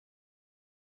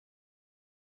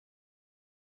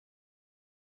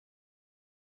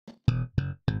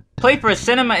Playfur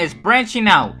Cinema is branching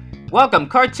out. Welcome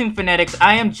cartoon fanatics,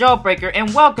 I am Jawbreaker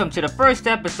and welcome to the first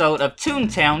episode of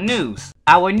Toontown News.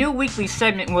 Our new weekly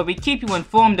segment where we keep you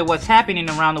informed of what's happening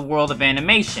around the world of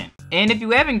animation. And if you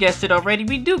haven't guessed it already,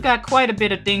 we do got quite a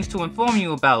bit of things to inform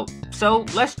you about. So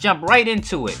let's jump right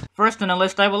into it. First on the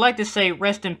list, I would like to say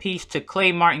rest in peace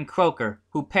to Martin Croker,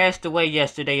 who passed away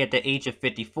yesterday at the age of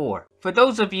 54. For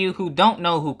those of you who don't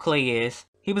know who Clay is,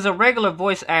 he was a regular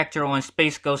voice actor on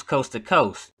Space Ghost Coast to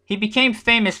Coast. He became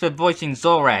famous for voicing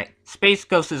Zorak, Space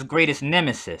Ghost's greatest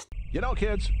nemesis. You know,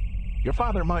 kids, your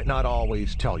father might not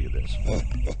always tell you this,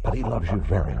 but he loves you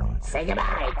very much. Say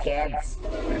goodbye, kids.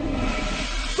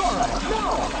 Zorak,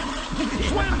 no!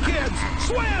 Swim, kids!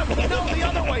 Swim! No, the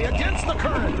other way, against the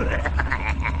current!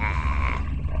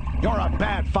 You're a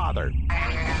bad father.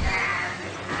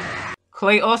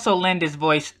 Clay also lent his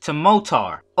voice to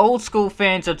Motar. Old school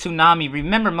fans of Toonami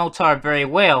remember Motar very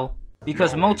well,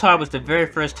 because Motar was the very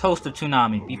first host of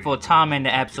Toonami before Tom and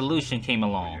the Absolution came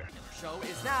along. The show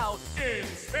is now in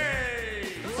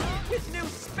space with new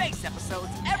space episodes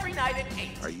every night at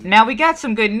 8. Now we got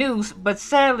some good news, but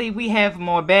sadly we have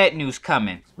more bad news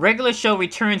coming. Regular show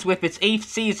returns with its 8th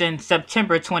season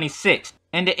September 26th,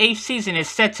 and the 8th season is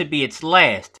set to be its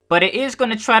last. But it is going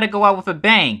to try to go out with a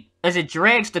bang, as it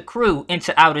drags the crew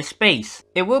into outer space.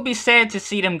 It will be sad to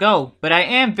see them go, but I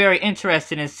am very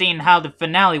interested in seeing how the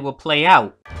finale will play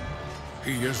out.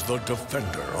 He is the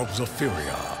defender of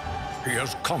Zephyria. He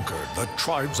has conquered the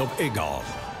tribes of Agov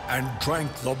and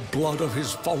drank the blood of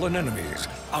his fallen enemies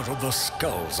out of the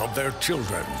skulls of their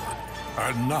children.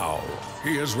 And now,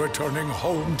 he is returning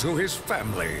home to his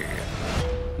family.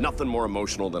 Nothing more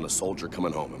emotional than a soldier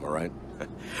coming home, am I right?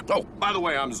 Oh, by the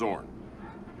way, I'm Zorn.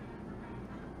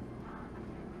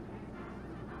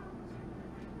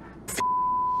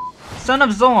 Son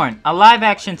of Zorn, a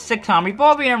live-action sitcom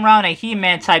revolving around a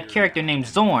He-Man type character named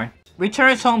Zorn,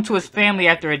 returns home to his family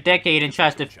after a decade and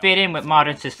tries to fit in with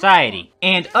modern society,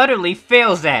 and utterly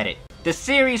fails at it. The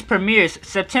series premieres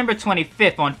September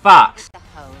 25th on Fox.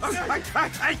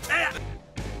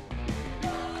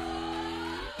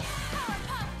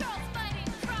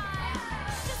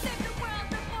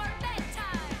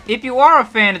 If you are a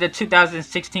fan of the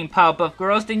 2016 Powerpuff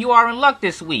Girls, then you are in luck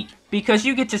this week, because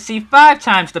you get to see 5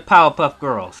 times the Powerpuff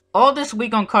Girls. All this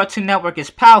week on Cartoon Network is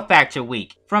Pow Factor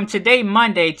Week. From today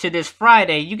Monday to this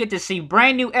Friday, you get to see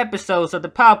brand new episodes of the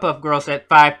Powerpuff Girls at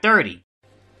 5:30.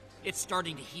 It's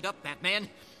starting to heat up, Batman.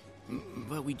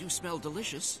 But we do smell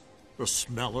delicious. The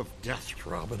smell of death,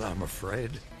 Robin, I'm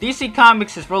afraid. DC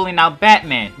Comics is rolling out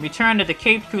Batman, Return of the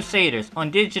Caped Crusaders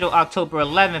on digital October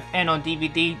 11th and on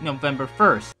DVD November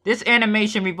 1st. This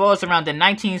animation revolves around the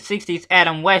 1960s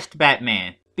Adam West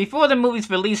Batman. Before the movie's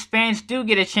release, fans do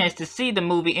get a chance to see the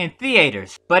movie in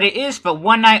theaters, but it is for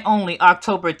one night only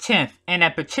October 10th and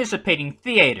at participating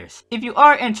theaters. If you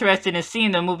are interested in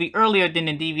seeing the movie earlier than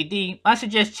the DVD, I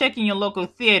suggest checking your local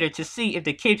theater to see if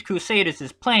the Caped Crusaders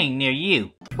is playing near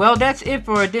you. Well, that's it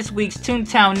for this week's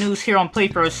Toontown News here on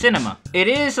Playfur Cinema. It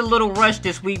is a little rushed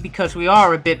this week because we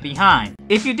are a bit behind.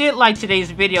 If you did like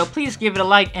today's video, please give it a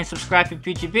like and subscribe for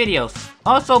future videos.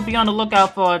 Also, be on the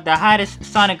lookout for the hottest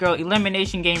Sonic Girl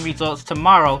elimination game results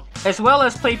tomorrow, as well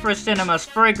as Playfur Cinema's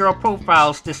Furry Girl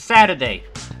profiles this Saturday.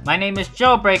 My name is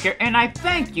Jawbreaker, and I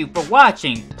thank you for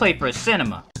watching Playfur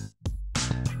Cinema.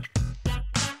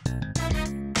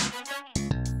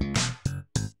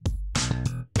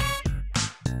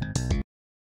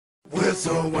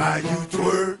 Whistle while you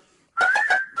twerk.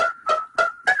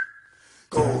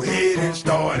 Go ahead and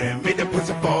start and make the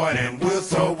pussy fart and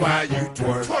whistle while you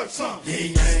twerk. Twerk some.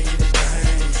 Yeah.